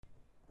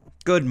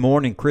Good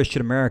morning, Christian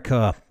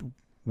America.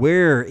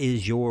 Where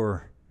is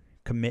your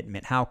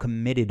commitment? How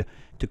committed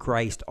to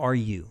Christ are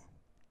you?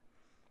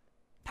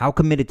 How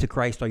committed to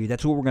Christ are you?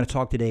 That's what we're going to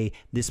talk today,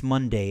 this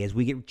Monday, as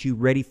we get you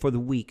ready for the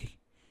week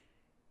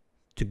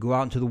to go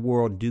out into the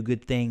world and do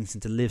good things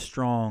and to live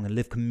strong and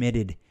live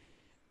committed,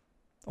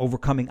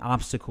 overcoming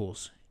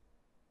obstacles,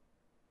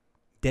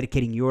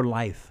 dedicating your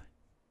life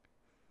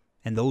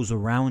and those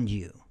around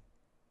you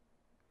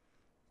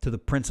to the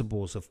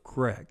principles of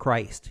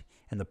Christ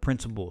and the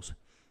principles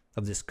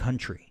of this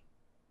country.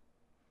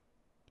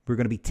 We're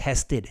going to be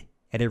tested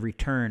at every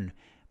turn,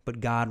 but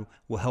God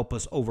will help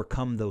us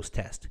overcome those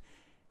tests.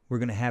 We're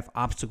going to have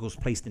obstacles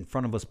placed in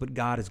front of us, but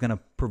God is going to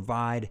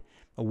provide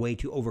a way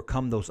to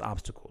overcome those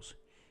obstacles.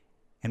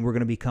 And we're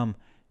going to become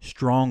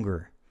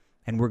stronger,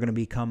 and we're going to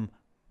become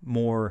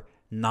more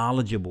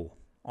knowledgeable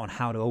on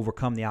how to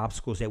overcome the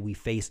obstacles that we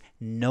face,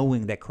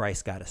 knowing that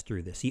Christ got us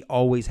through this. He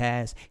always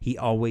has. He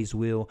always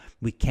will.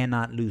 We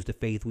cannot lose the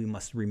faith. We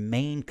must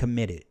remain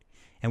committed.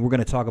 And we're going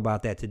to talk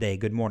about that today.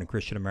 Good morning,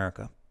 Christian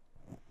America.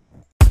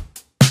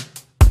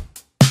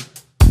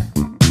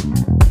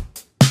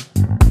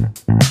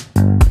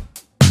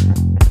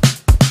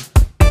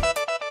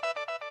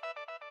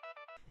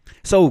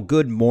 So,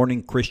 good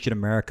morning, Christian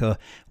America.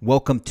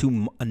 Welcome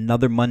to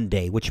another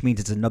Monday, which means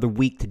it's another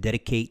week to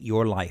dedicate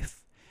your life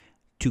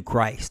to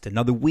Christ.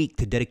 Another week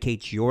to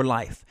dedicate your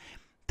life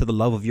to the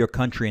love of your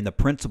country and the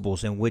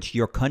principles in which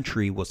your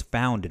country was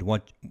founded,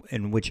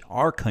 in which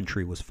our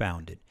country was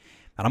founded.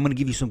 And I'm going to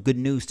give you some good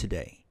news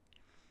today.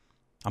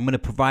 I'm going to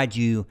provide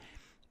you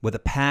with a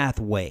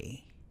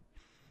pathway,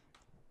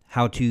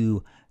 how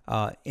to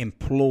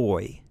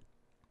employ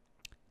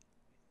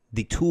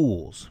the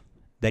tools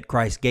that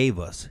Christ gave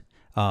us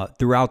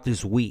throughout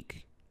this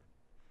week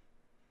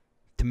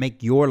to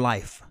make your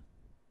life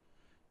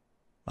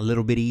a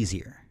little bit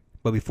easier.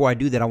 But before I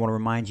do that, I want to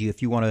remind you,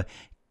 if you want to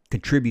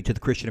contribute to the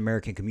Christian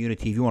American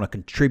community, if you want to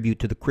contribute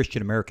to the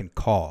Christian American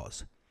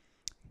cause,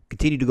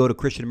 continue to go to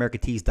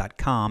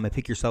ChristianAmericanTees.com and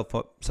pick yourself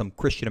up some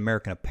Christian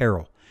American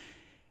apparel.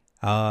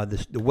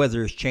 The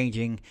weather is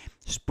changing.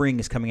 Spring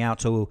is coming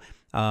out, so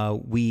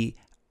we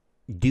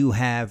do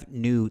have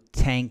new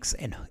tanks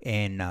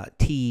and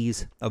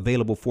tees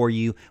available for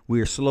you. We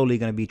are slowly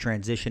going to be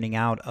transitioning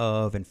out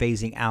of and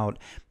phasing out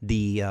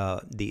the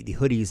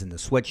hoodies and the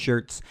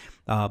sweatshirts,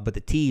 but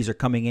the tees are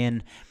coming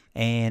in.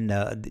 And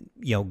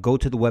go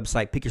to the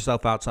website, pick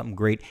yourself out something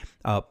great,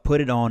 put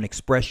it on,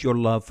 express your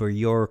love for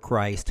your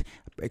Christ,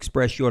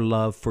 express your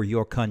love for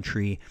your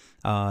country,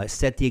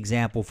 set the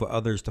example for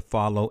others to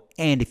follow.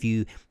 And if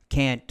you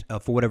can't,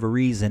 for whatever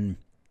reason,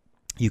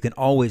 you can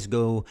always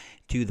go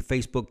to the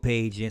Facebook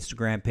page, the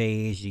Instagram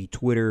page, the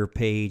Twitter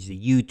page, the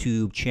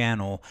YouTube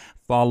channel.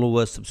 Follow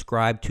us,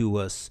 subscribe to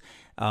us,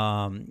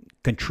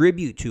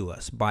 contribute to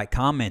us by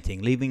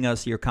commenting, leaving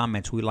us your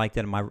comments. We like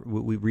that.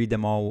 We read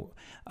them all.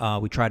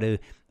 We try to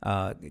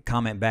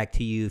comment back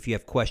to you if you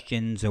have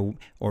questions,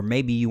 or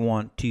maybe you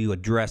want to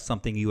address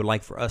something you would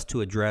like for us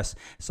to address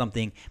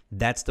something.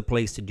 That's the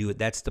place to do it.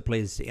 That's the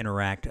place to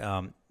interact.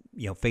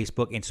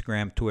 Facebook,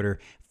 Instagram, Twitter.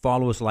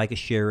 Follow us, like us,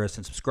 share us,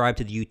 and subscribe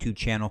to the YouTube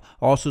channel.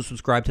 Also,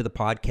 subscribe to the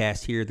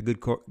podcast here, the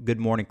Good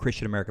Morning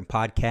Christian American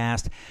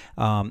podcast,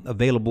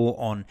 available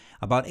on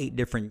about 8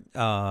 different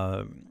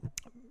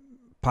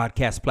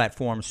podcast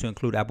platforms, to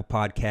include Apple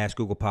Podcasts,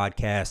 Google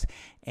Podcasts,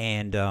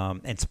 and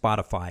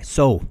Spotify.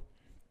 So,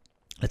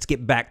 let's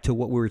get back to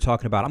what we were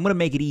talking about. I'm going to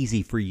make it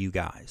easy for you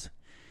guys.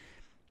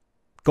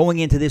 Going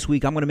into this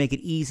week, I'm going to make it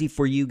easy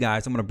for you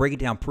guys. I'm going to break it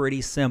down pretty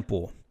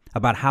simple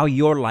about how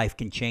your life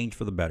can change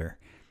for the better.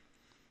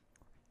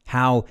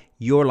 How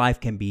your life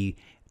can be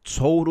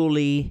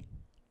totally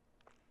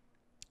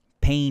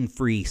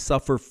pain-free,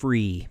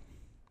 suffer-free,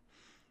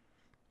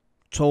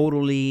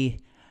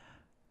 totally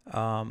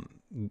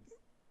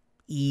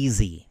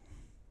easy.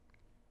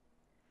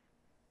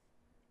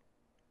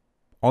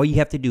 All you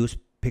have to do is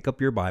pick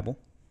up your Bible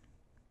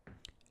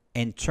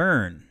and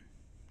turn.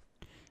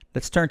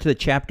 Let's turn to the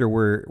chapter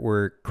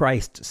where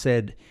Christ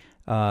said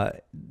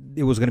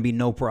it was going to be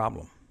no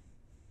problem.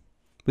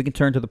 We can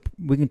turn to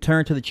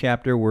the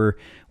chapter where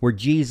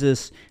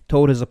Jesus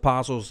told his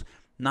apostles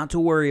not to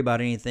worry about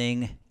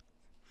anything,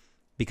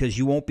 because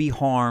you won't be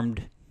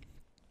harmed,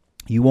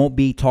 you won't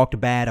be talked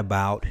bad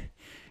about,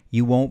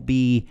 you won't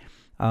be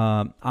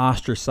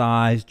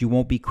ostracized, you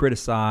won't be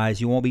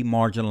criticized, you won't be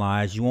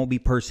marginalized, you won't be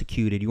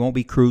persecuted, you won't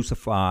be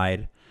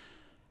crucified.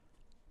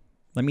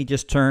 Let me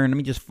just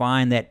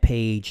find that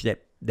page,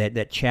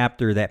 that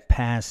chapter, that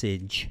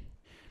passage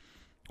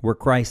where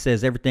Christ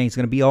says everything's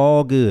going to be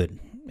all good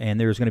and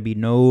there's going to be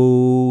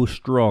no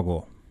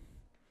struggle.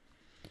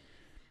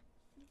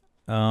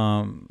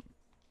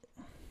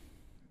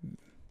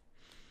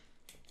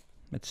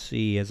 Let's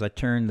see, as I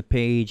turn the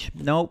page.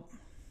 Nope.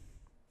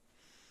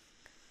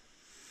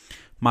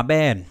 My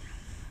bad.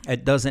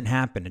 It doesn't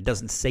happen. It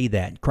doesn't say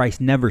that.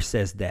 Christ never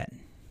says that.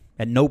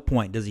 At no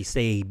point does he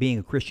say being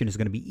a Christian is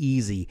going to be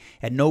easy.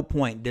 At no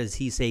point does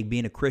he say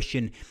being a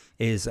Christian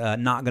is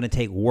not going to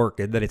take work,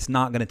 that it's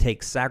not going to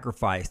take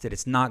sacrifice, that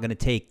it's not going to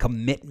take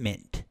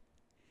commitment.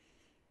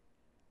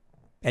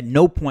 At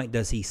no point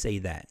does he say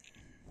that.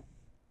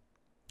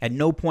 At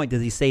no point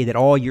does he say that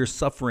all your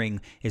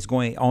suffering is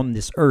going on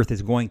this earth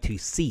is going to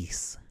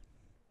cease.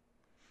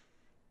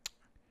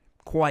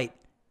 Quite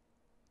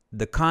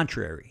the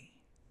contrary.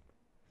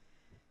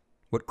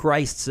 What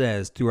Christ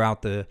says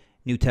throughout the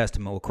New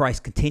Testament, what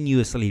Christ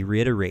continuously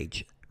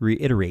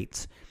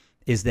reiterates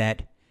is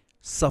that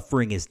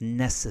suffering is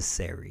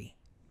necessary.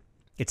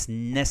 It's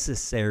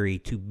necessary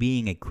to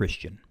being a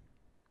Christian.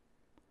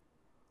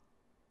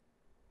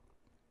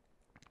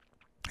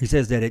 He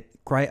says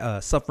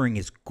that suffering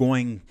is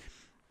going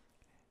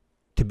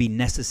to be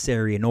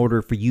necessary in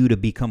order for you to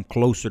become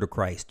closer to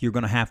Christ. You're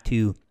going to have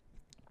to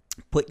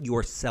put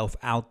yourself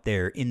out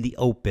there in the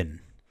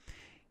open.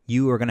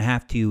 You are going to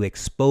have to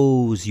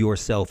expose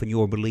yourself and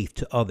your belief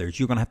to others.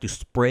 You're going to have to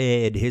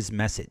spread his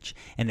message,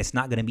 and it's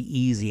not going to be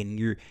easy. And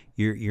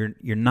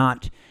you're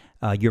not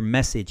your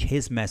message.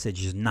 His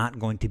message is not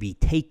going to be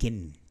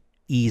taken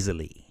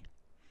easily.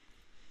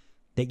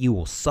 That you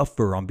will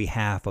suffer on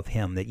behalf of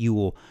him. That you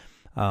will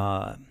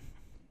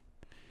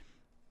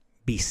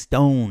be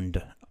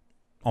stoned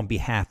on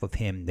behalf of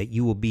him. That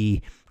you will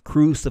be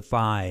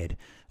crucified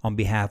on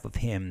behalf of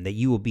him. That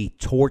you will be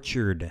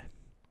tortured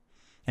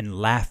and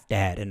laughed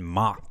at and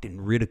mocked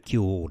and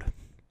ridiculed.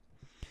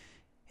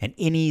 And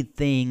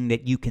anything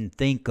that you can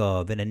think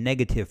of in a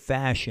negative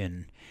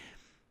fashion,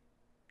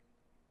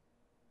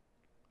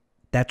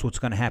 that's what's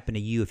going to happen to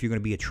you if you're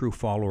going to be a true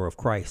follower of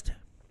Christ.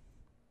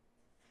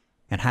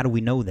 And how do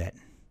we know that?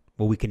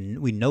 Well,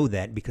 we know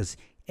that because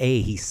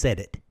he said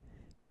it.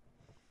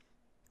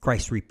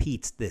 Christ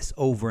repeats this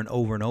over and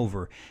over and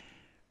over.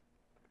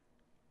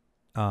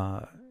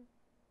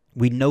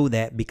 We know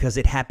that because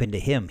it happened to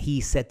him. He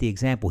set the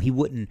example. He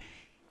wouldn't,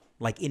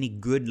 like any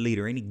good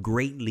leader, any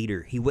great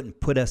leader, he wouldn't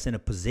put us in a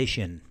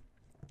position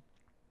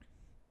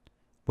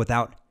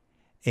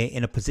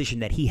in a position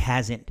that he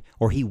hasn't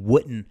or he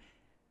wouldn't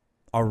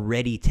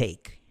already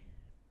take.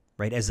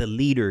 Right? As a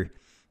leader,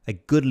 a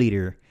good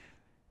leader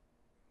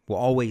will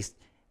always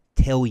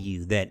tell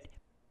you that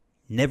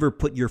never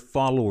put your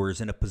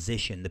followers in a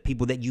position, the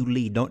people that you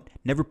lead,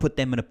 never put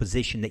them in a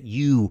position that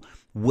you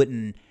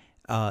wouldn't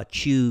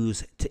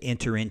choose to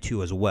enter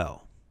into as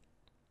well.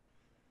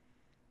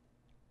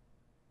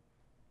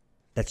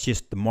 That's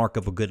just the mark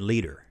of a good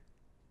leader.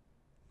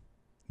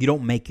 You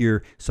don't make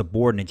your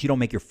subordinates, you don't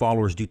make your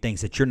followers do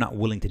things that you're not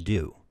willing to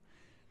do.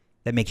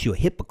 That makes you a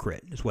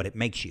hypocrite, is what it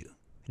makes you.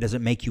 It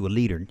doesn't make you a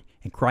leader.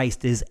 And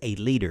Christ is a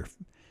leader.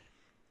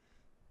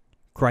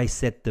 Christ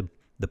set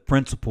the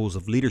principles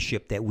of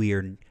leadership that we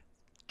are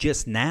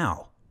just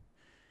now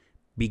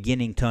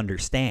beginning to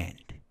understand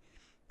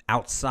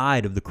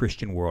outside of the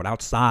Christian world,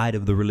 outside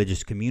of the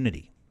religious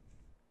community.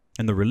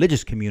 And the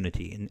religious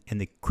community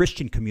and the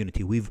Christian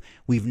community,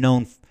 we've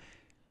known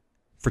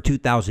for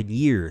 2,000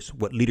 years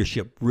what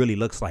leadership really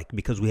looks like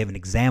because we have an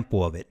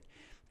example of it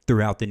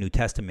throughout the New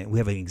Testament. We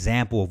have an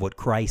example of what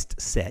Christ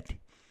said.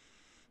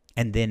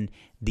 And then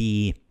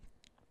the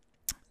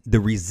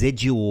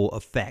residual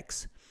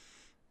effects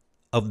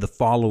of the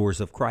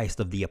followers of Christ,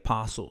 of the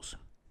apostles,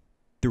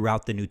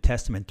 throughout the New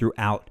Testament,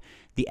 throughout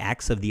the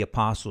Acts of the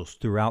Apostles,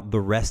 throughout the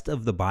rest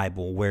of the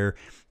Bible, where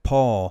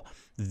Paul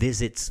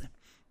visits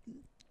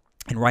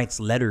and writes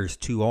letters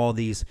to all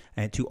these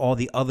and to all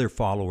the other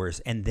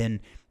followers, and then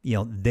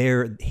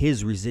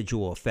his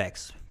residual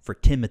effects for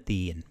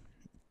Timothy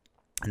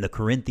and the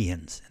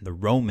Corinthians and the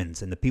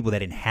Romans and the people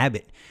that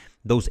inhabit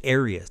those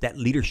areas. That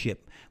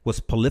leadership was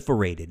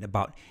proliferated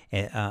about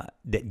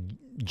that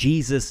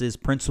Jesus's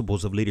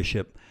principles of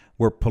leadership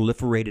were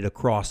proliferated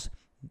across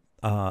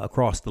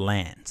the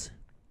lands.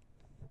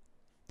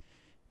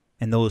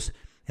 And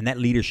that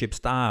leadership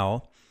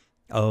style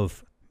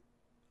of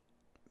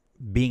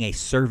being a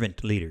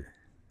servant leader,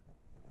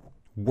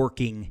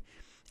 working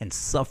and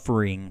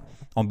suffering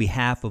on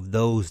behalf of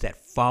those that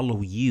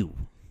follow you.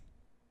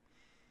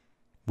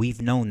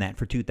 We've known that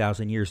for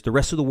 2,000 years. The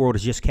rest of the world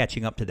is just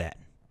catching up to that.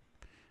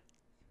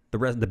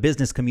 The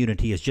business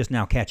community is just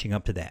now catching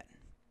up to that.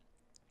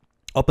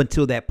 Up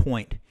until that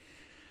point,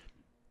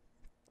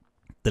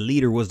 the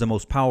leader was the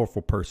most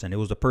powerful person. It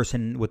was the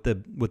person with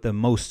the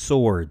most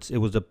swords. It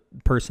was the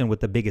person with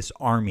the biggest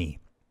army.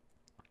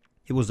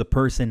 It was the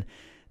person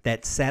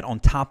that sat on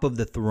top of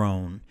the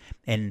throne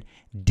and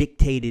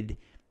dictated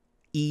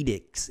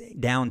edicts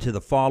down to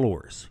the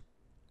followers.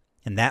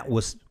 And that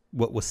was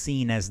what was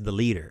seen as the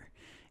leader.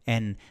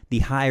 And the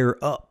higher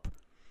up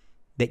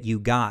that you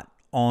got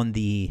on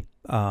the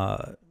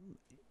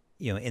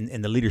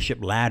in the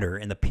leadership ladder,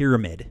 in the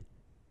pyramid,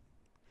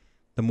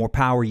 the more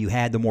power you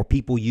had, the more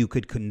people you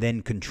could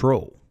then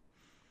control.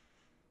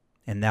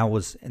 And that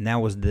was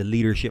the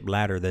leadership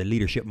ladder, the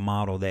leadership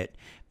model, that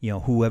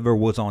whoever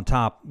was on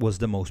top was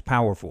the most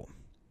powerful.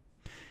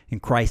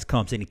 And Christ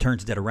comes and he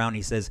turns that around. And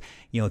he says,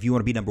 if you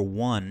want to be number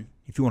one,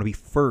 if you want to be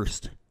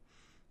first,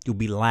 you'll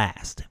be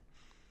last.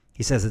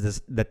 He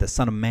says that the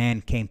Son of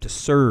Man came to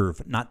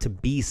serve, not to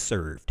be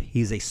served.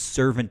 He's a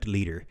servant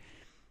leader.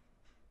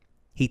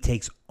 He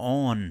takes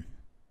on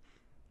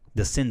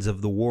the sins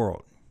of the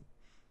world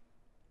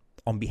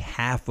on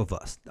behalf of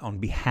us, on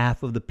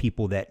behalf of the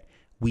people that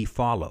we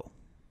follow.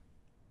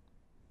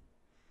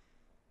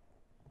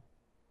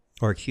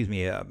 Or excuse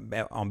me,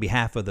 on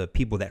behalf of the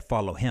people that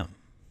follow him.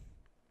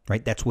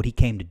 Right? That's what he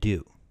came to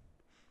do.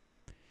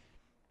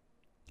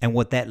 And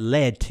what that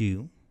led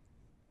to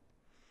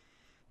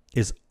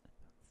is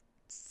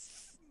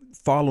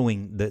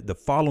following the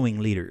following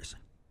leaders,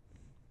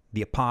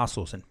 the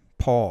apostles and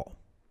Paul,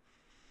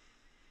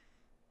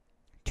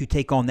 to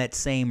take on that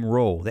same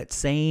role, that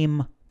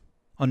same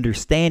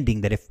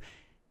understanding that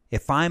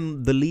if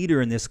I'm the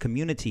leader in this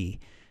community,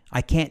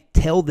 I can't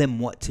tell them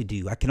what to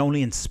do. I can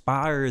only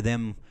inspire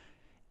them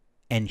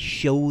and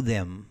show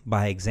them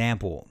by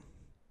example.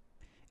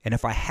 And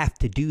if I have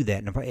to do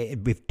that,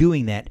 and if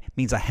doing that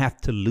means I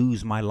have to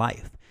lose my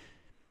life,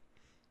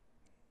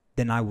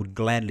 then I would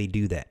gladly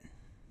do that.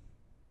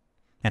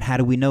 And how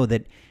do we know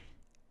that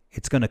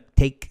it's going to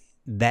take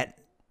that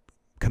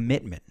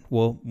commitment?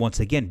 Well, once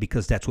again,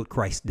 because that's what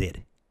Christ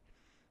did.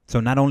 So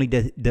not only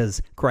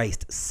does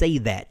Christ say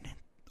that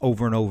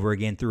over and over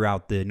again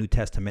throughout the New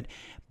Testament,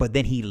 but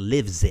then he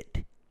lives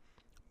it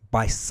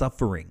by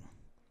suffering,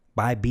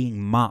 by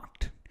being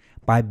mocked,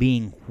 by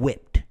being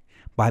whipped,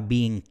 by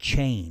being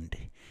chained,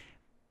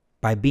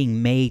 by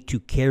being made to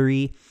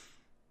carry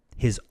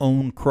his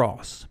own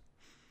cross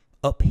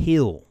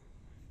uphill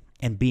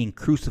and being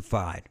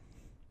crucified,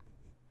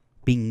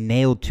 being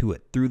nailed to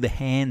it through the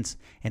hands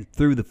and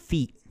through the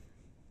feet.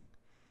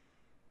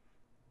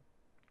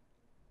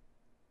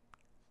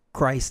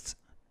 Christ's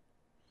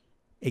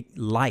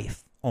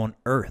life on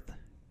earth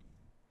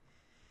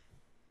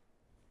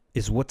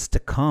is what's to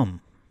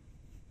come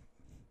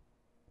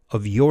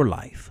of your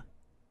life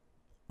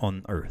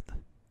on earth.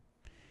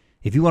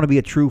 If you want to be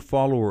a true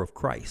follower of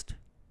Christ,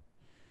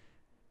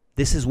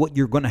 this is what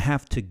you're going to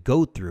have to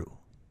go through.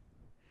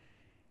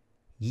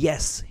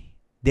 Yes,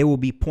 there will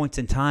be points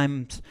and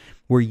times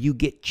where you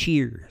get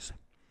cheers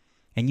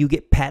and you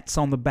get pats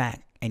on the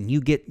back and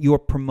you get your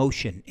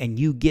promotion and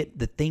you get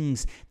the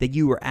things that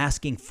you were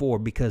asking for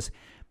because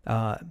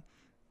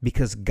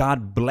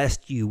God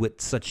blessed you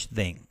with such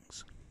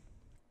things.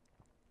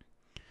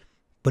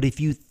 But if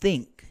you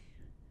think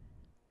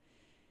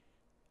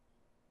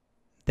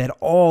that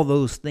all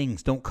those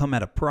things don't come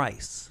at a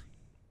price,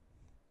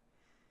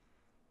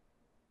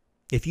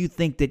 if you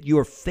think that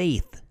your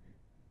faith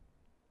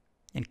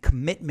and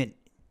commitment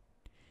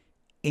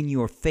in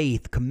your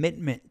faith,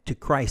 commitment to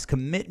Christ,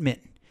 commitment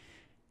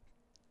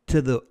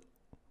to the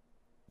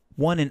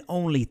one and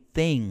only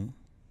thing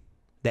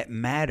that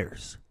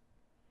matters,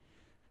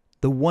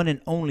 the one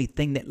and only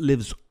thing that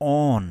lives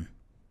on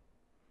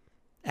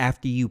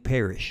after you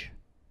perish,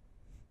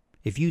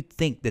 if you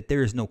think that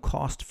there is no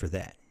cost for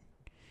that,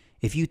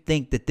 if you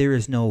think that there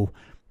is no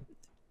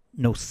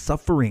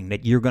suffering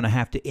that you're going to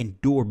have to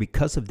endure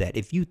because of that,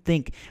 if you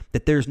think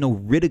that there's no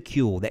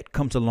ridicule that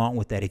comes along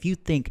with that, if you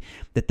think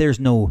that there's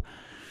no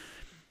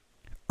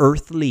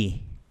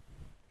earthly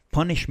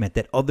punishment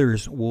that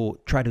others will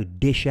try to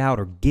dish out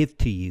or give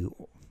to you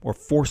or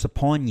force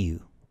upon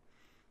you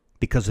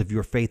because of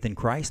your faith in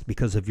Christ,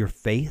 because of your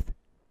faith,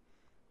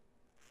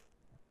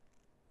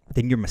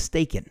 then you're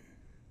mistaken.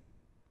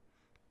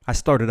 I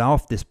started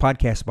off this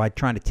podcast by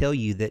trying to tell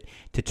you that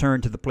to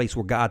turn to the place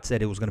where God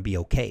said it was going to be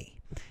okay,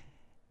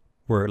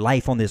 where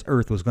life on this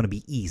earth was going to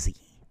be easy.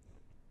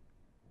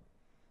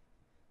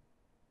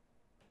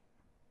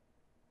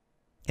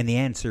 And the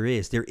answer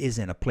is there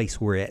isn't a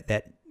place where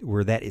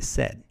that is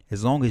said.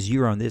 As long as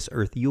you're on this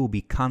earth, you will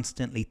be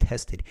constantly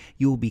tested.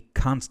 You will be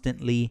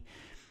constantly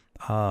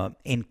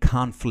in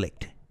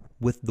conflict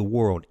with the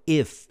world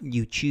if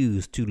you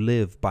choose to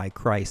live by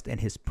Christ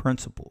and his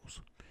principles.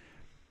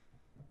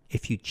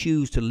 If you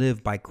choose to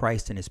live by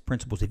Christ and his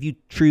principles, if you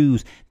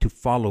choose to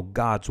follow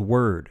God's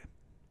word,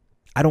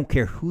 I don't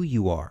care who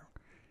you are.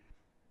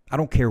 I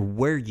don't care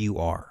where you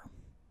are.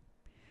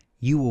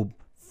 You will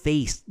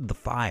face the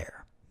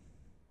fire.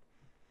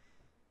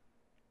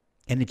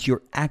 And it's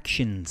your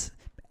actions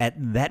at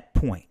that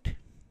point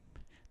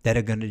that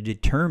are going to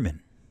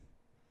determine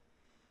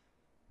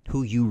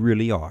who you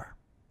really are.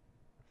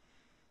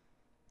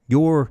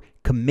 Your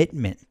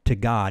commitment to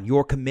God,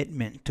 your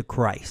commitment to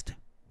Christ,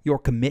 your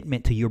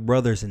commitment to your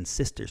brothers and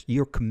sisters,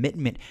 your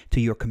commitment to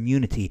your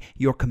community,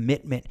 your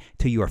commitment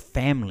to your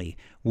family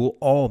will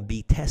all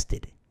be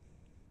tested.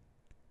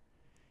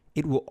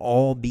 It will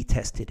all be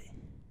tested.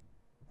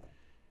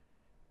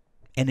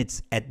 And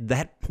it's at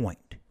that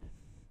point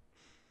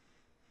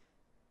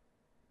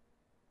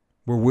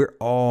where we're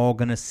all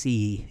going to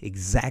see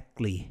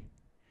exactly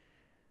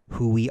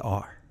who we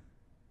are.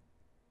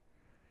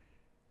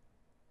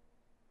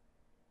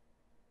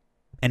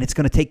 And it's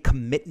going to take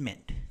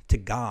commitment to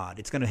God.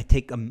 It's going to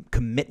take a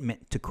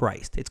commitment to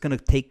Christ. It's going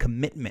to take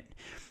commitment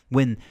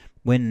when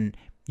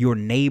your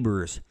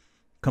neighbors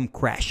come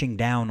crashing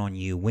down on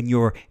you, when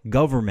your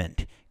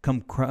government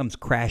comes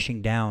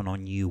crashing down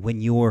on you,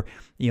 when your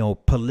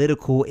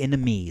political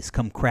enemies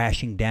come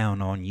crashing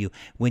down on you,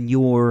 when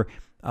your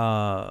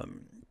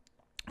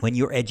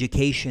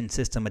education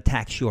system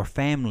attacks your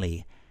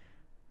family,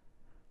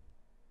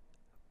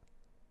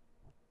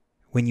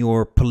 when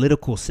your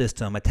political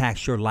system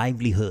attacks your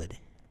livelihood,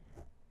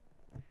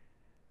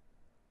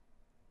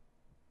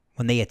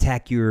 when they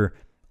attack your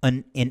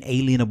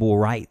inalienable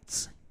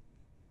rights,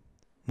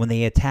 when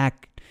they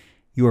attack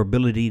your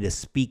ability to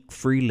speak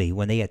freely,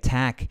 when they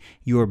attack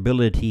your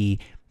ability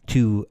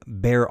to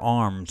bear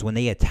arms, when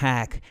they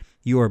attack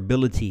your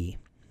ability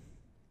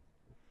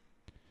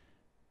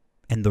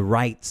and the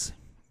rights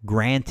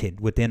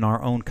granted within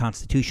our own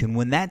Constitution,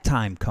 when that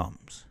time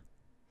comes,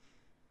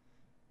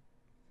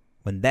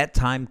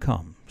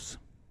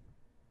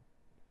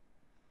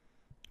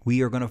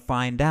 we are going to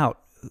find out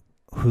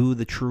who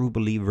the true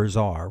believers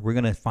are. We're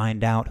going to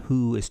find out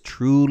who is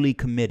truly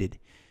committed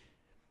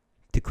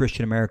to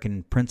Christian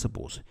American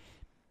principles.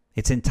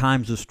 It's in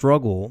times of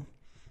struggle.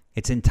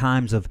 It's in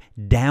times of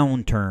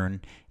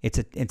downturn. It's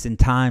in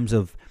times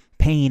of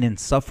pain and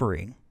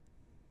suffering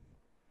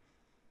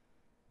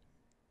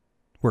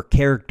where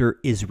character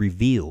is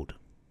revealed.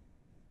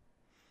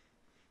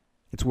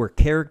 It's where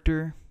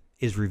character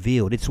is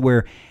revealed. It's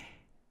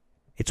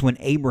when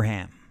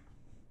Abraham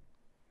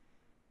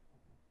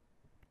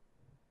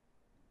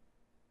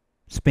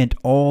spent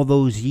all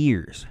those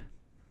years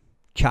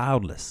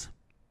childless.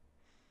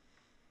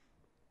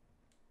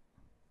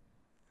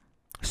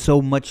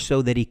 So much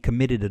so that he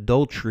committed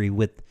adultery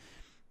with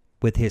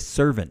his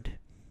servant,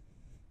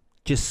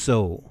 just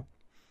so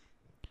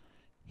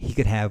he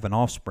could have an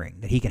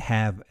offspring, that he could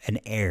have an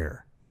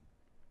heir.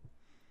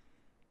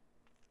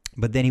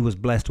 But then he was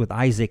blessed with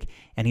Isaac,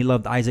 and he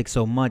loved Isaac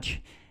so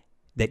much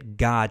that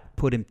God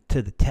put him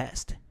to the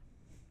test.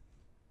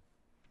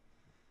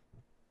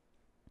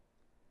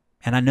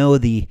 And I know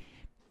the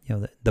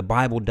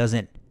Bible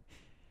doesn't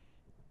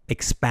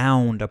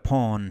expound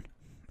upon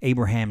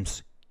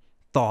Abraham's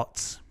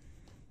thoughts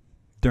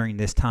during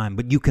this time,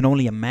 but you can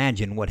only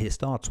imagine what his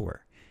thoughts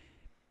were.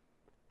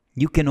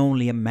 You can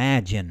only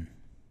imagine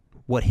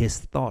what his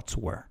thoughts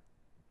were.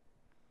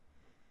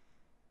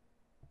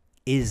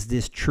 Is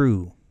this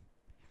true?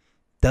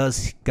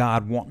 Does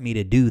God want me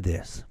to do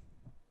this?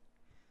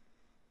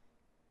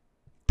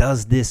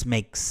 Does this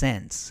make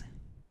sense?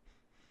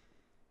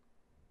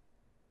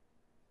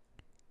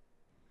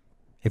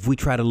 If we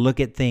try to look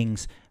at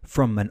things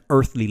from an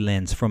earthly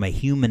lens, from a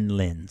human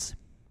lens,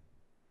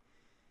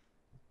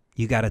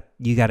 you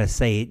gotta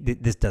say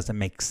this doesn't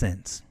make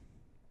sense.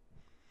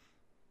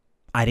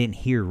 I didn't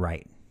hear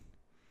right.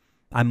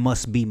 I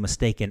must be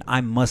mistaken.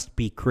 I must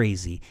be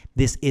crazy.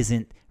 This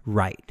isn't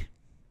right.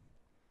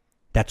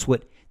 That's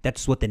what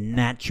the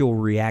natural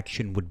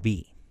reaction would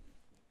be,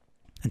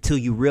 until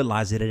you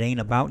realize that it ain't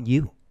about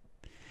you.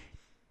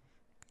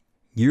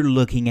 You're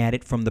looking at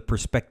it from the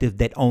perspective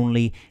that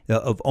only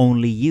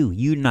you.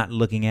 You're not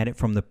looking at it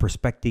from the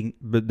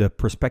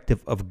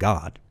perspective of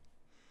God.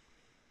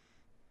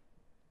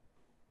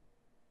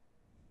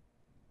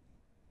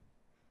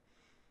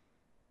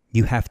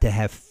 You have to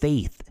have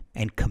faith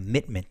and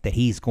commitment that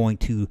He's going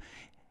to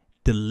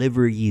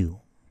deliver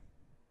you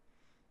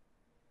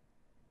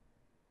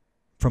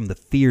from the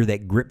fear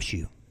that grips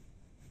you,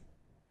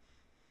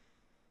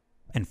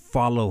 and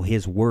follow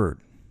His word.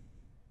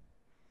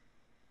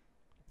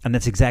 And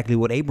that's exactly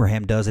what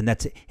Abraham does,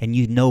 and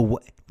you know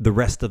the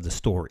rest of the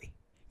story.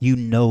 You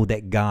know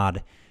that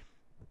God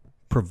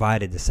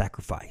provided the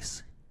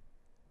sacrifice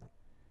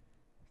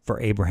for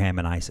Abraham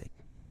and Isaac.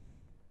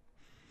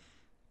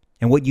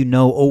 And what you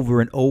know over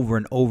and over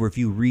and over, if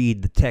you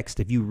read the text,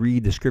 if you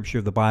read the scripture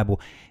of the Bible,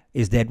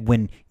 is that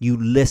when you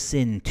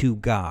listen to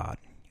God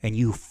and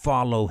you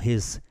follow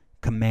His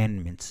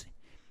commandments,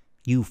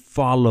 you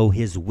follow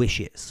His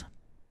wishes,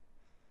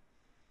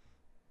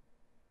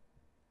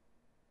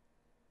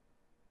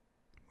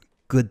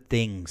 good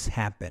things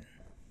happen.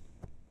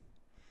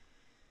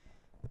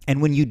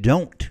 And when you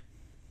don't,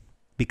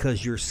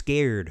 because you're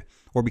scared,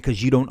 or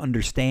because you don't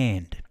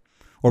understand,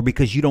 or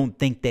because you don't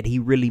think that He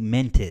really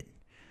meant it,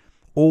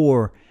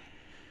 or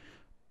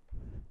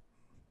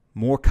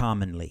more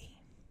commonly,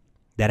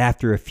 that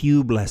after a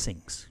few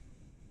blessings,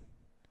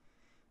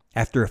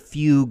 after a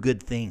few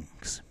good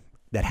things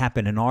that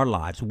happen in our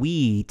lives,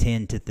 we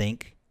tend to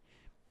think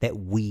that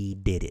we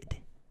did it.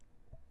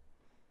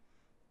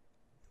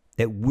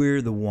 That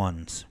we're the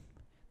ones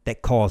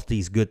that caused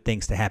these good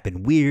things to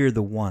happen. We're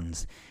the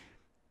ones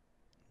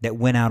that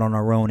went out on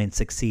our own and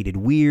succeeded.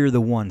 We're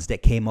the ones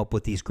that came up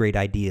with these great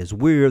ideas.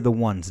 We're the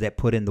ones that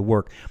put in the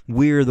work.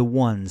 We're the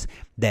ones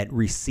that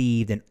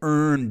received and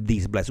earned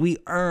these blessings. We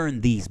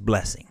earned these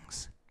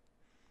blessings.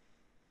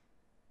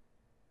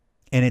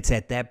 And it's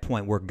at that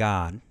point where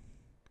God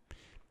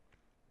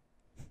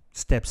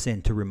steps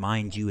in to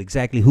remind you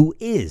exactly who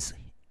is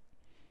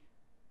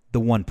the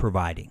one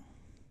providing.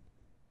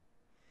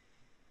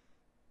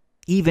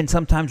 Even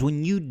sometimes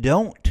when you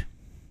don't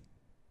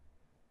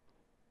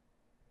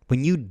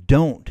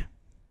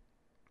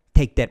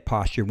take that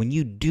posture, when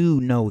you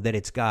do know that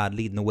it's God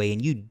leading the way,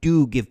 and you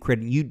do give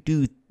credit, you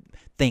do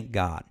thank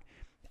God,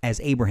 as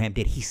Abraham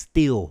did, He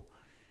still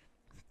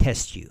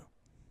tests you.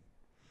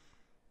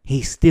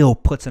 He still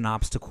puts an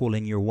obstacle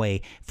in your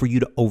way for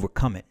you to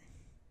overcome it,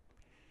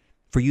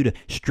 for you to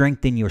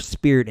strengthen your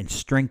spirit and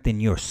strengthen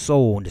your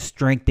soul and to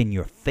strengthen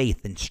your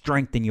faith and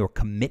strengthen your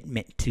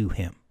commitment to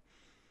him.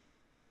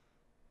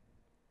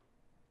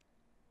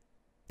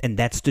 And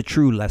that's the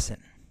true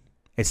lesson.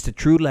 It's the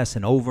true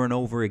lesson over and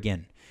over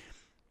again.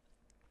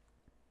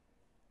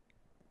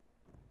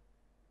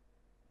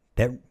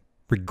 That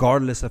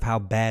regardless of how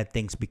bad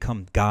things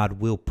become, God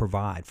will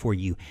provide for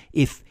you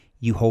if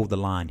you hold the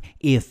line,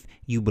 if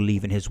you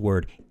believe in his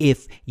word,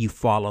 if you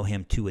follow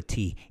him to a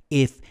T,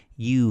 if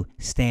you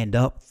stand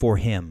up for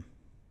him.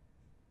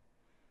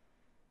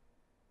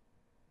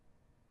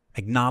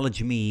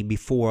 Acknowledge me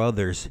before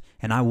others,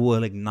 and I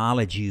will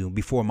acknowledge you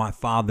before my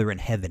Father in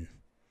heaven.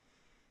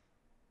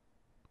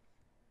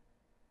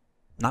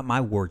 Not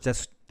my words,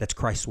 that's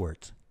Christ's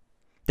words.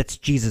 That's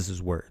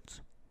Jesus'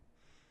 words.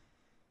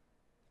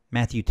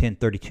 Matthew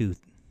 10:32.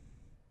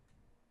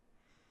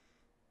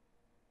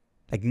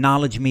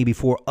 Acknowledge me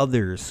before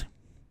others,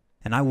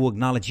 and I will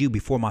acknowledge you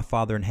before my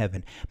Father in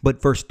heaven.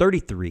 But verse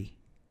 33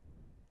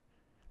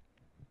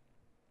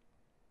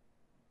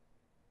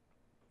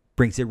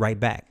 brings it right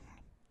back.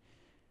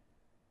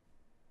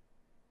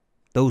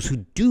 Those who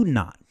do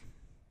not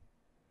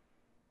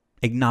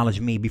acknowledge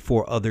me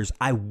before others,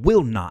 I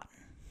will not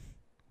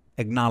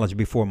acknowledge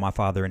before my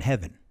Father in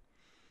heaven.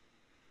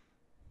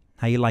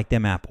 How you like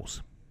them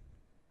apples?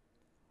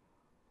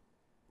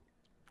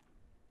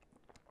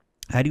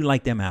 How do you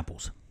like them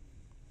apples?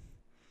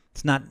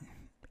 It's not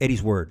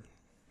Eddie's word.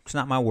 It's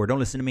not my word. Don't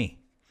listen to me.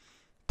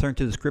 Turn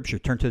to the scripture.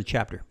 Turn to the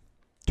chapter.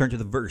 Turn to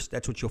the verse.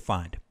 That's what you'll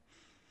find.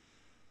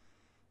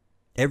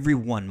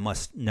 Everyone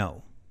must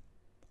know.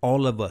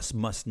 All of us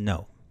must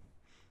know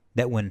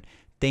that when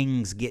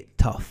things get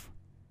tough,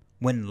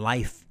 when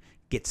life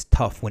gets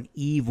tough, when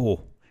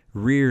evil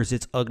rears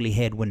its ugly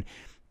head, when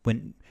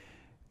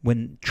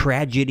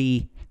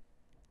tragedy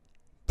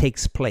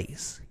takes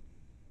place,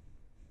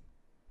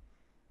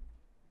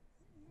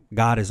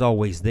 God is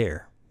always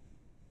there.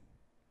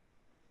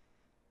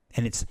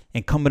 And it's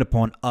incumbent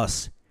upon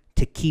us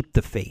to keep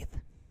the faith.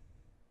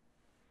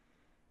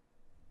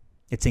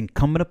 It's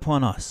incumbent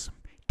upon us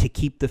to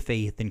keep the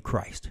faith in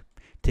Christ,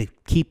 to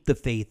keep the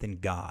faith in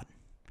God,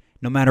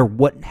 no matter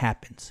what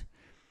happens.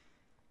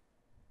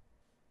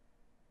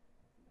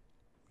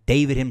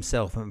 David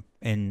himself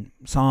in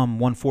Psalm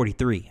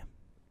 143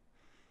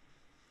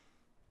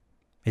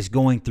 is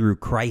going through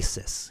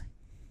crisis.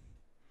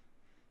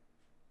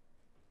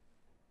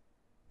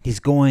 He's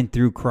going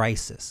through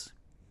crisis.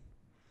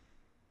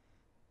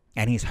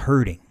 And he's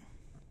hurting.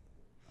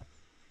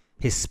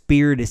 His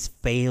spirit is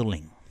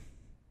failing.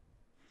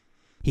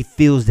 He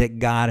feels that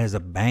God has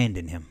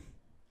abandoned him.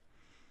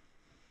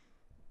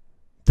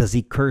 Does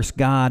he curse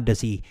God?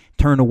 Does he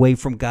turn away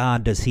from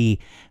God? Does he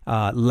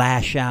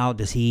lash out?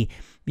 Does he,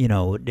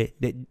 does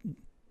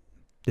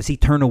he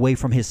turn away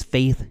from his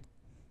faith?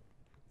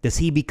 Does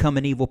he become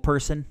an evil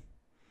person?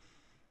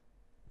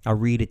 I'll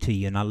read it to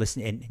you and I'll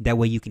listen. And that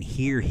way you can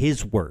hear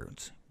his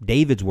words.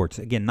 David's words.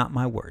 Again, not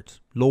my words.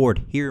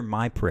 Lord, hear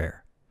my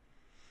prayer.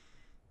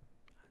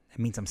 That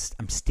means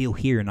I'm still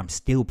here and I'm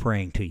still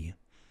praying to you.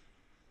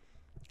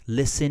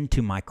 Listen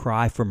to my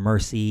cry for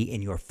mercy.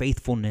 In your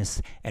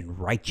faithfulness and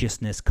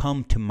righteousness,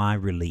 come to my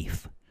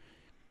relief.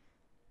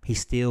 He's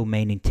still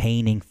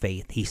maintaining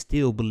faith. He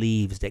still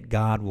believes that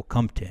God will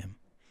come to him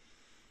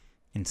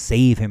and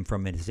save him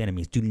from his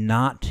enemies. Do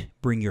not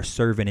bring your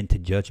servant into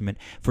judgment,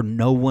 for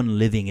no one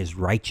living is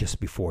righteous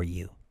before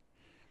you.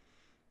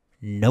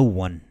 No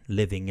one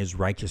living is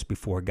righteous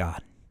before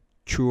God.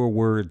 Truer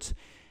words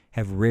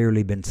have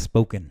rarely been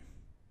spoken.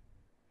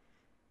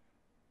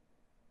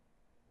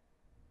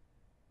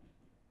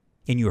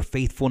 In your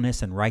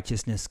faithfulness and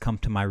righteousness, come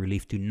to my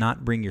relief. Do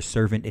not bring your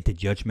servant into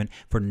judgment,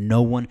 for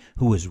no one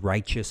who is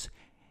righteous,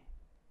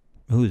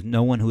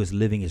 no one who is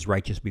living is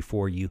righteous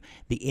before you.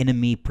 The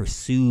enemy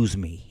pursues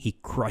me. He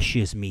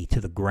crushes me to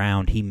the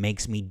ground. He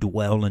makes me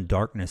dwell in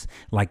darkness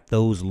like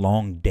those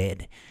long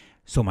dead.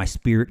 So my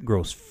spirit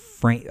grows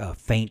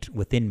faint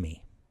within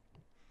me.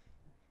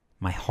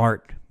 My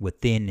heart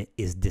within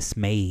is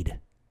dismayed.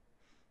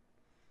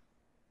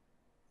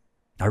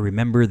 I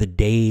remember the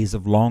days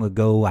of long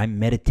ago. I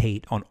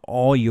meditate on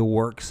all your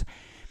works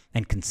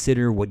and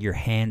consider what your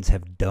hands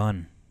have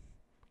done.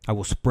 I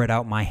will spread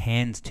out my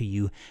hands to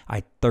you.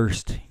 I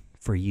thirst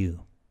for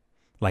you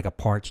like a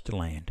parched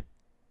land.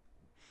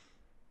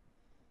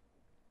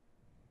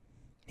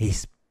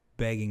 He's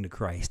begging to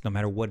Christ, no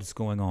matter what is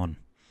going on.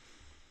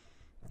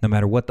 No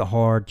matter what the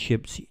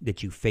hardships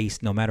that you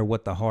face, no matter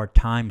what the hard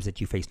times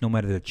that you face, no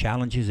matter the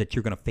challenges that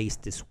you're going to face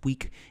this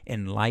week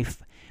in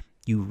life,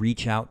 you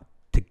reach out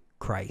to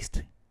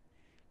Christ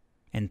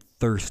and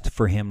thirst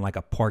for him like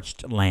a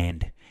parched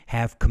land.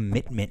 Have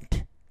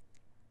commitment.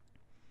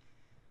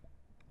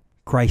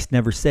 Christ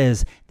never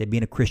says that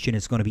being a Christian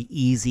is going to be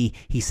easy.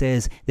 He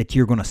says that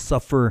you're going to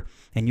suffer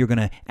and you're going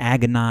to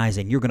agonize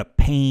and you're going to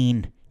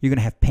pain. You're going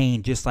to have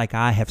pain just like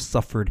I have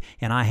suffered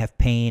and I have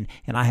pain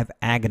and I have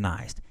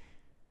agonized.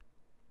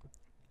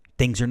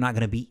 Things are not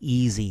going to be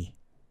easy.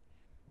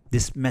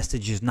 This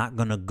message is not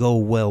going to go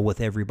well with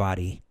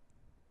everybody.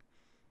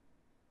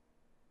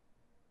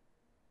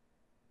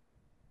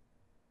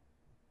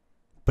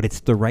 But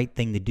it's the right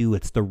thing to do.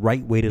 It's the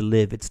right way to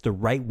live. It's the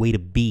right way to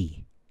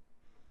be.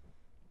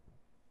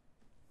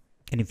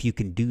 And if you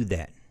can do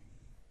that,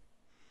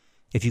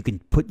 if you can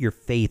put your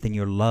faith and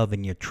your love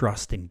and your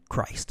trust in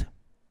Christ,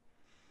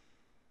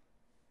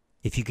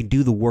 if you can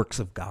do the works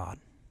of God,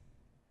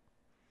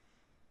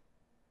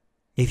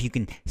 if you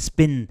can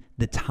spend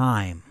the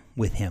time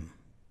with Him,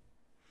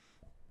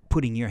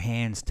 putting your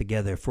hands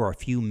together for a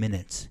few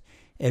minutes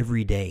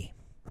every day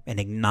and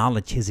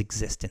acknowledge His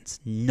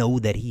existence, know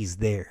that He's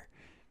there,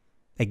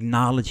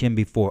 acknowledge Him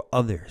before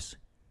others,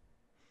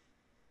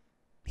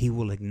 He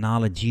will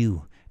acknowledge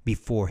you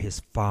before His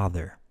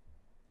Father.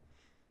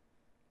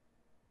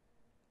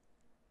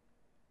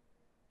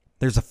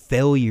 There's a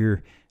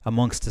failure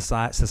amongst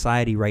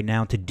society right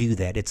now to do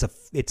that. It's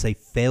a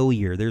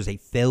failure. There's a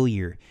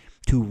failure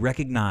to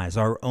recognize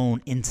our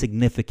own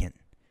insignificance.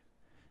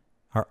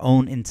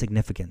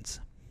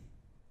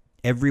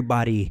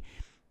 Everybody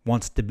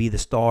wants to be the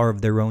star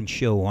of their own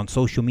show. On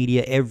social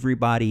media,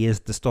 everybody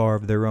is the star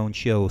of their own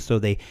show. So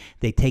they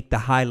take the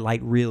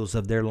highlight reels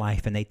of their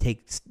life and they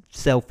take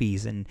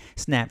selfies and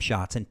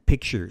snapshots and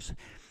pictures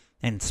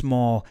and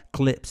small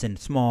clips and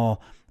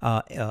small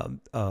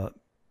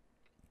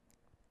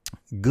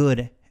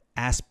good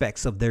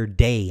aspects of their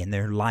day and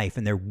their life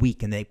and their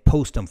week, and they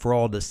post them for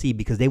all to see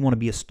because they want to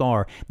be a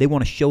star. They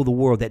want to show the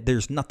world that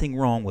there's nothing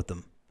wrong with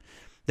them.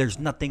 There's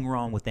nothing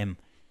wrong with them.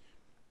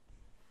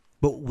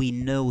 But we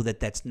know that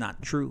that's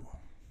not true.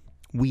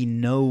 We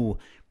know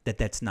that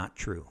that's not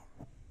true.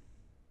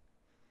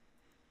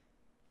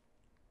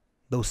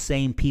 Those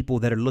same people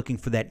that are looking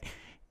for that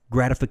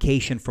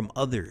gratification from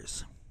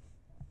others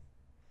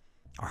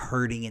are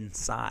hurting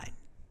inside.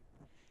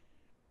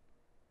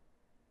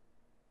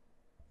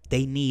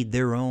 They need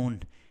their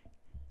own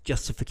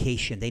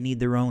justification. They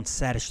need their own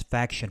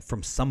satisfaction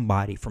from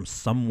somebody, from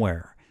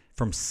somewhere,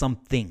 from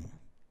something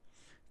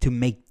to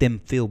make them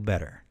feel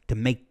better, to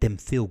make them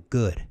feel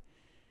good.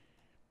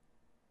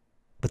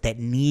 But that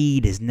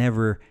need is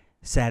never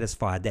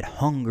satisfied. That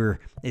hunger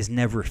is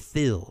never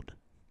filled.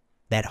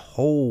 That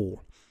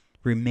hole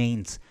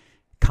remains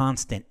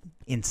constant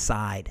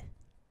inside.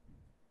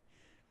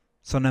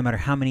 So no matter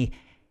how many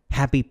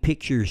happy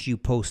pictures you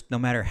post, no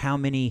matter how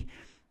many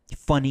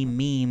funny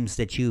memes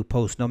that you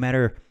post, no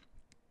matter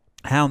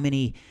how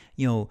many,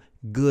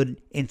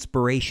 good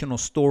inspirational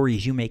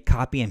stories you may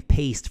copy and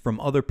paste from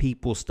other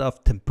people's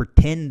stuff to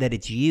pretend that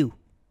it's you.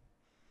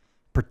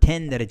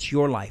 Pretend that it's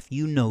your life.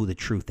 You know the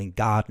truth and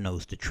God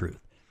knows the truth.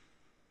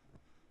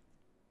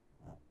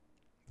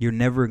 You're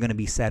never going to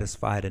be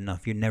satisfied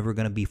enough. You're never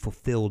going to be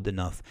fulfilled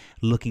enough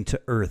looking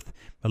to earth,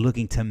 or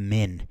looking to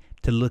men,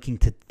 to looking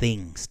to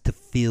things, to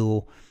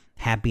feel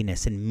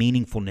happiness and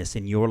meaningfulness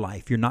in your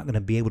life. You're not going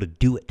to be able to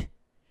do it.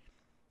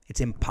 It's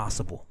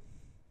impossible.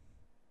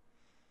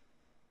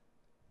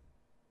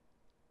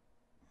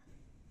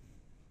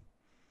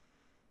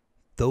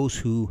 Those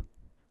who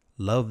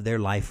love their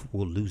life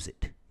will lose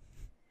it.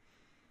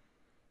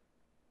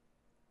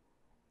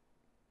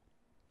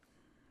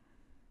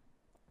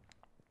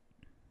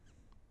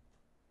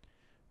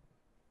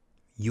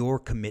 Your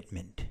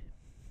commitment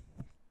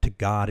to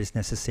God is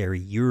necessary.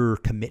 Your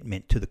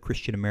commitment to the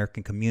Christian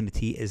American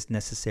community is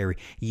necessary.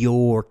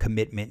 Your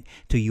commitment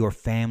to your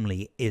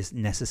family is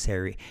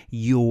necessary.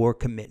 Your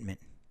commitment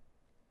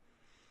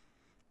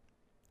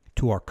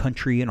to our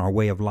country and our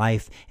way of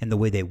life and the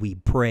way that we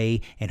pray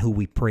and who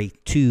we pray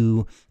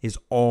to is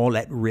all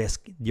at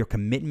risk. Your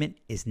commitment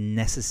is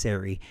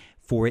necessary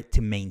for it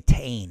to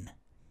maintain.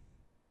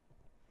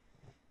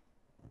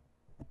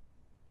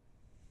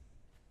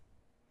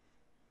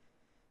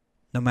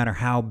 No matter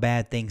how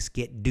bad things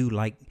get, do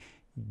like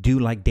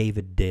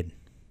David did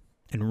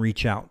and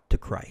reach out to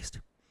Christ.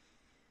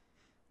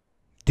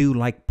 Do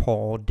like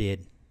Paul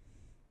did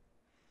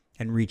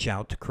and reach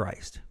out to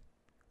Christ.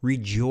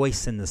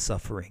 Rejoice in the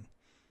suffering.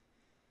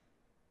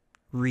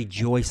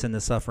 Rejoice in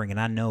the suffering. And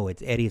I know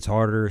it's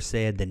harder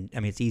said than,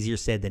 it's easier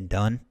said than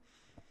done.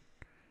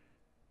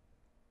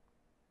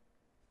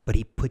 But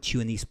He puts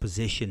you in these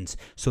positions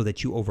so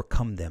that you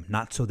overcome them,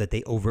 not so that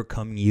they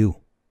overcome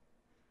you.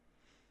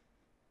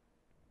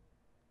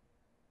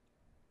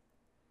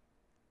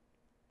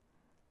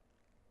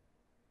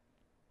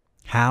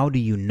 How do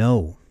you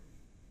know?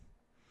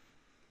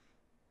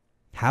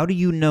 How do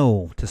you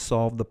know to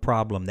solve the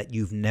problem that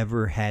you've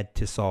never had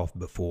to solve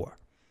before?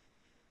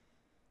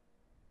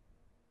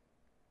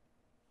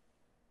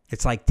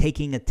 It's like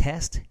taking a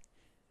test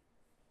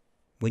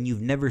when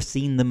you've never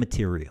seen the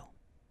material.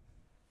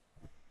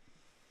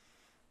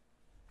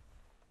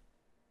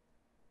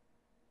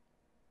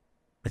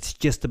 It's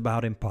just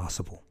about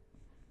impossible.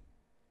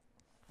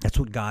 That's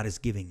what God is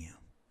giving you.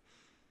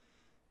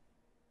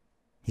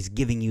 He's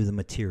giving you the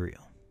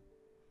material.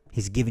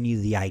 He's giving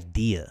you the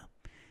idea.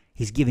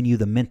 He's giving you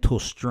the mental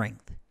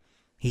strength.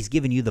 He's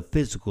giving you the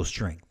physical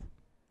strength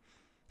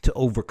to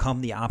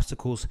overcome the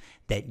obstacles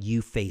that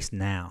you face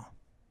now.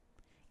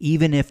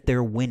 Even if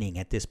they're winning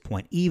at this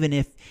point, even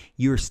if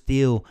you're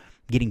still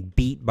getting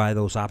beat by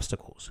those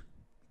obstacles,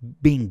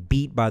 being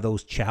beat by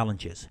those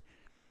challenges.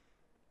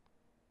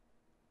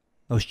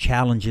 those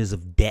challenges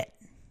of debt,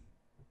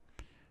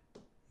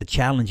 the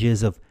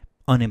challenges of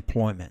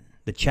unemployment,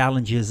 the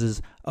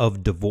challenges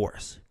of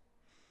divorce,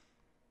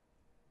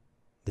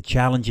 the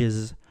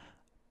challenges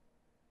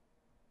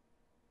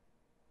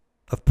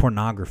of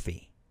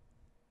pornography,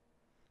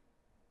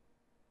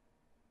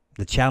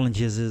 the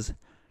challenges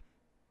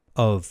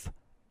of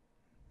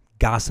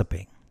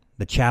gossiping,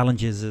 the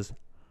challenges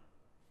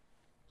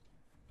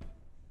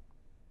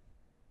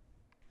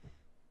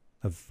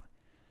of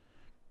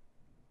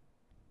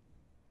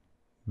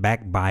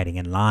backbiting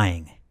and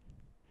lying.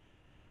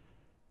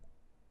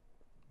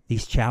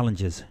 These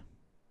challenges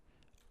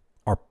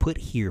are put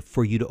here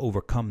for you to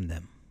overcome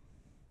them.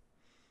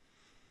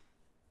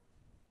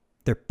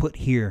 They're put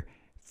here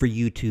for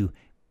you to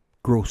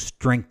grow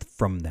strength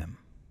from them.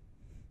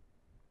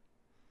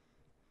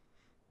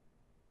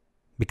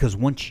 Because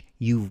once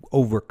you've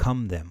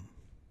overcome them,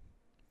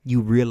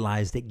 you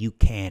realize that you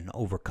can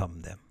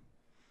overcome them.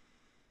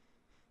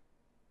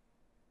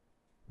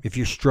 If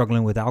you're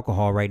struggling with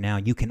alcohol right now,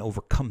 you can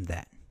overcome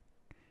that.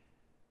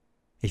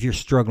 If you're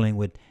struggling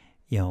with,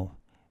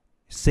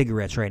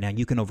 cigarettes right now,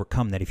 you can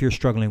overcome that. If you're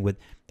struggling with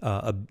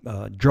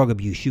drug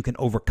abuse, you can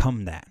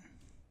overcome that.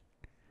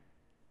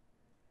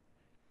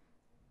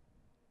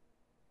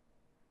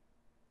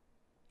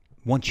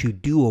 Once you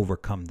do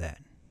overcome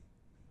that,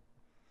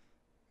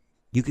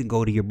 you can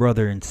go to your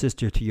brother and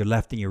sister to your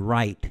left and your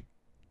right,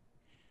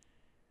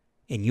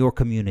 in your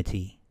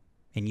community,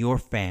 in your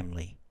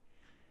family,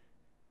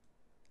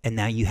 and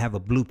now you have a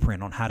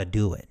blueprint on how to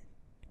do it.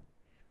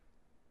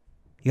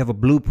 You have a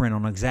blueprint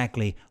on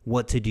exactly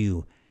what to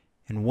do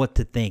and what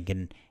to think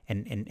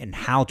and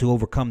how to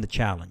overcome the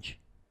challenge.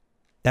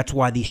 That's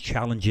why these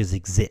challenges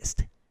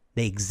exist.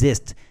 They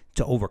exist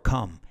to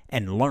overcome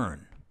and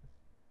learn.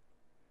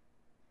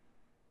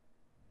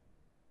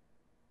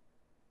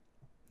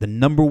 The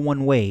number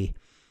one way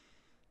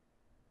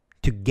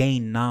to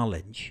gain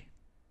knowledge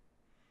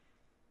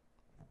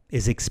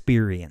is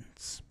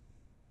experience.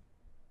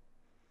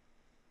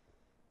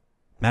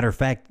 Matter of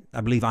fact,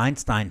 I believe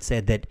Einstein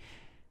said that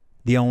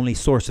the only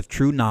source of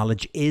true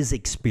knowledge is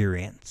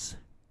experience.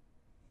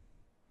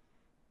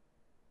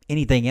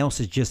 Anything else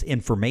is just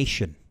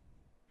information.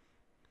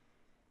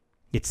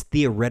 It's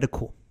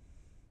theoretical.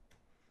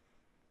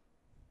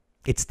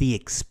 It's the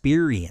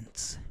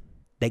experience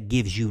that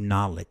gives you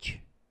knowledge.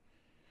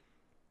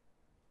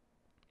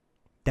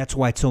 That's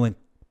why it's so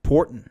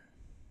important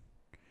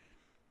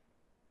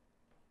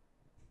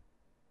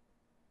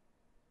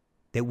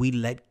that we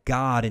let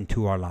God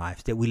into our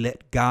lives, that we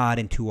let God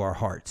into our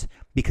hearts.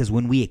 Because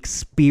when we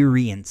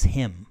experience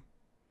Him,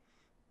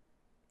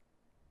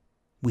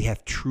 we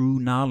have true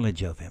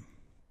knowledge of Him.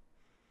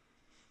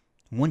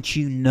 Once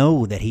you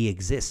know that He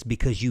exists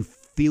because you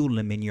feel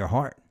Him in your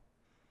heart,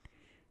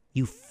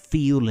 you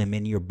feel Him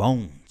in your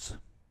bones,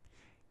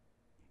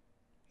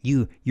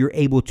 you're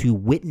able to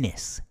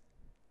witness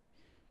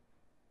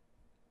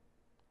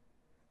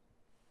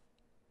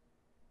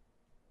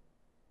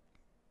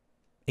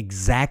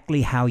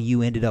exactly how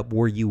you ended up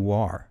where you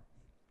are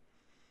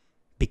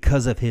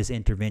because of His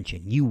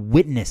intervention. You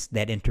witness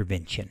that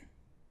intervention.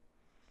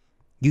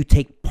 You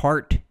take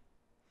part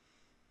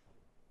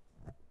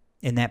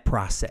in that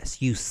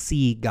process. You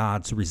see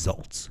God's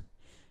results.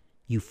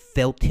 You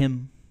felt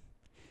Him.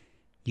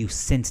 You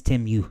sensed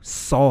Him. You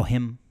saw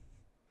Him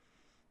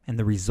and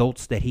the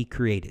results that He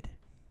created.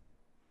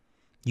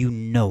 You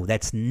know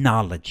that's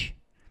knowledge.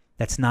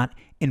 That's not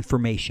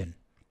information.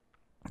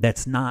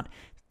 That's not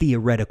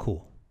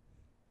theoretical.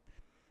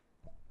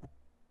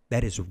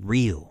 That is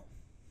real.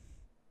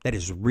 That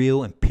is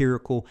real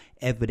empirical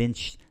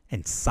evidence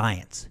and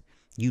science.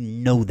 You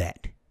know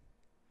that.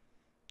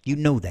 You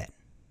know that.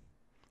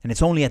 And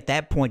it's only at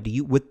that point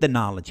with the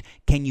knowledge,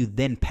 can you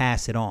then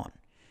pass it on.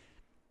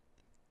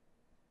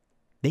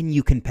 Then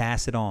you can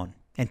pass it on.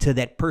 And to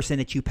that person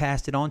that you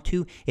passed it on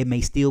to, it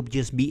may still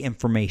just be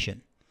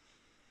information.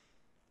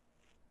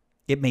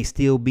 It may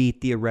still be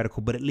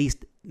theoretical, but at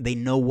least they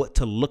know what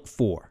to look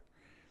for.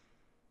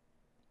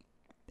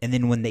 And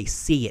then when they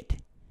see it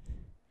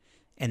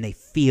and they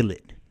feel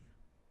it,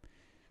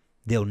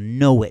 they'll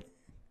know it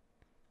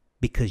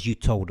because you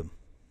told them.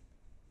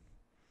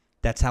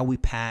 That's how we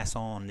pass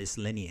on this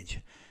lineage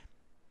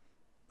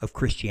of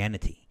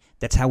Christianity.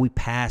 That's how we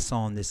pass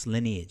on this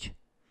lineage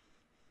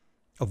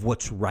of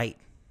what's right.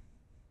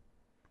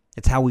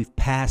 It's how we've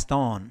passed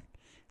on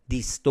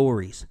these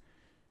stories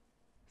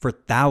for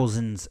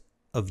thousands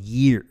of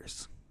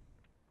years.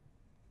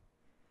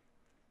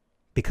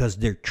 Because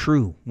they're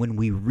true. When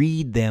we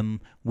read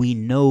them, we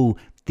know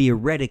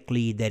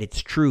theoretically that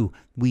it's true.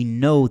 We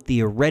know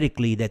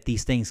theoretically that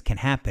these things can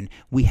happen.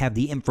 We have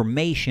the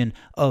information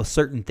of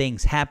certain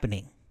things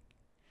happening.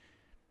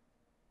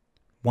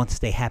 Once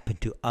they happen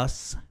to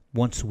us,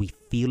 once we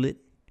feel it,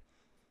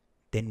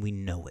 then we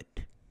know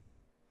it.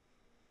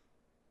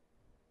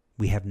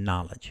 We have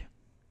knowledge.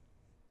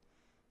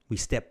 We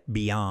step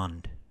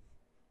beyond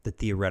the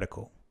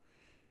theoretical.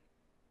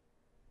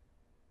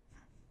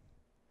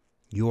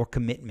 Your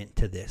commitment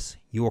to this,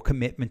 your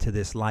commitment to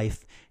this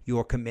life,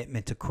 your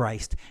commitment to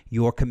Christ,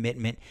 your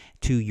commitment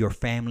to your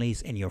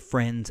families and your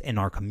friends and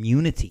our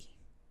community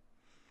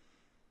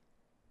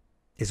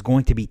is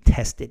going to be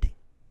tested.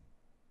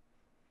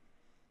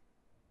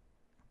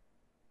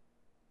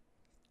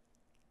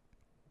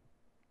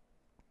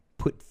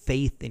 Put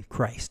faith in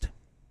Christ.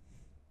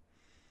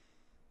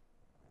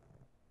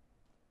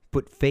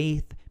 Put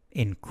faith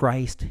in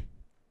Christ.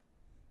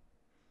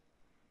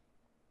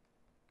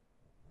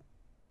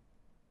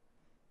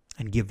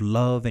 And give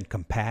love and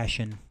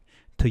compassion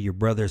to your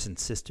brothers and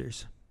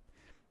sisters.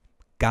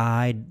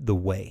 Guide the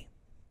way.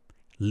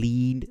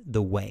 Lead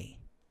the way.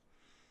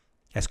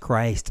 As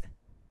Christ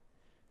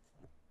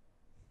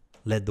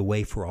led the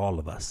way for all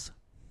of us.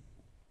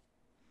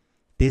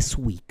 This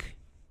week,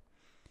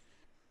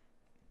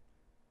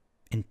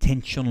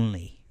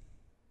 intentionally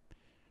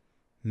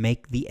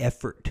make the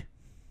effort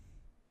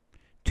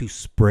to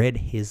spread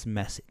his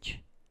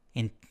message.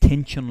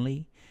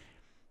 Intentionally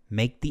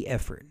make the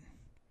effort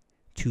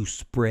to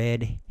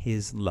spread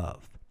his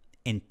love.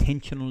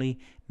 Intentionally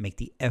make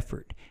the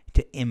effort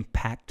to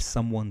impact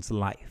someone's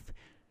life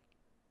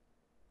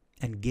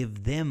and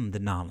give them the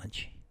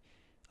knowledge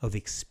of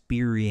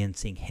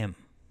experiencing him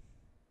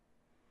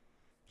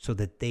so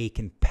that they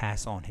can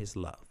pass on his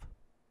love.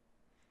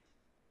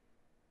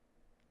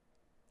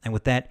 And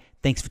with that,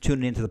 thanks for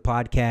tuning into the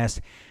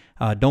podcast.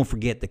 Don't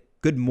forget, the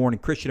Good Morning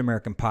Christian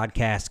American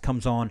podcast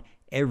comes on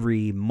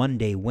every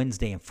Monday,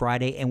 Wednesday, and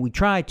Friday. And we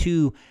try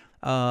to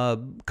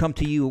come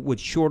to you with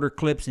shorter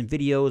clips and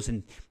videos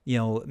and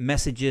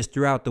messages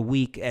throughout the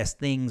week as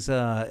things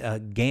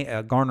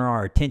garner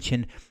our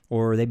attention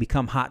or they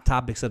become hot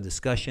topics of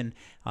discussion.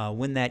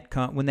 When that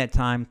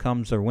time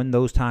comes, or when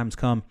those times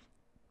come,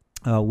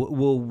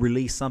 we'll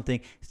release something.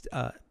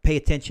 Pay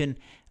attention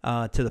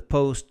to the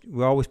post.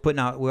 We always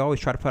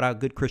try to put out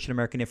good Christian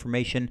American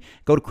information.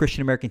 Go to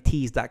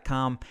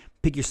ChristianAmericanTees.com.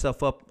 Pick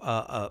yourself up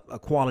a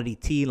quality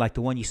tee like the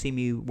one you see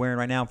me wearing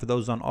right now. For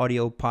those on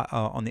audio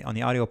on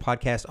the audio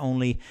podcast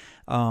only,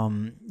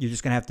 you're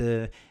just gonna have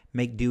to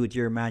make do with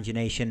your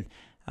imagination,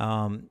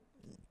 and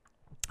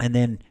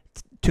then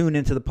tune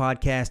into the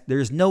podcast.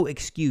 There's no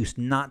excuse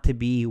not to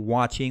be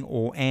watching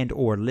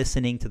or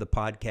listening to the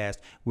podcast.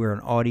 We're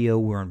on audio,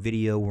 we're on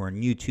video, we're on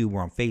YouTube,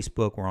 we're on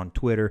Facebook, we're on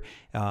Twitter.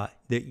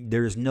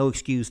 There's no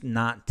excuse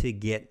not to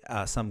get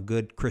some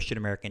good Christian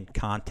American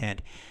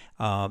content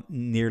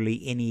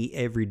nearly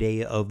every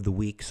day of the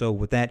week. So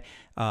with that,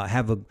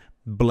 have a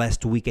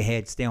blessed week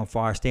ahead. Stay on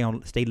fire,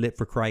 stay lit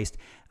for Christ,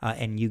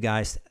 and you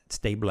guys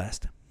stay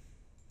blessed.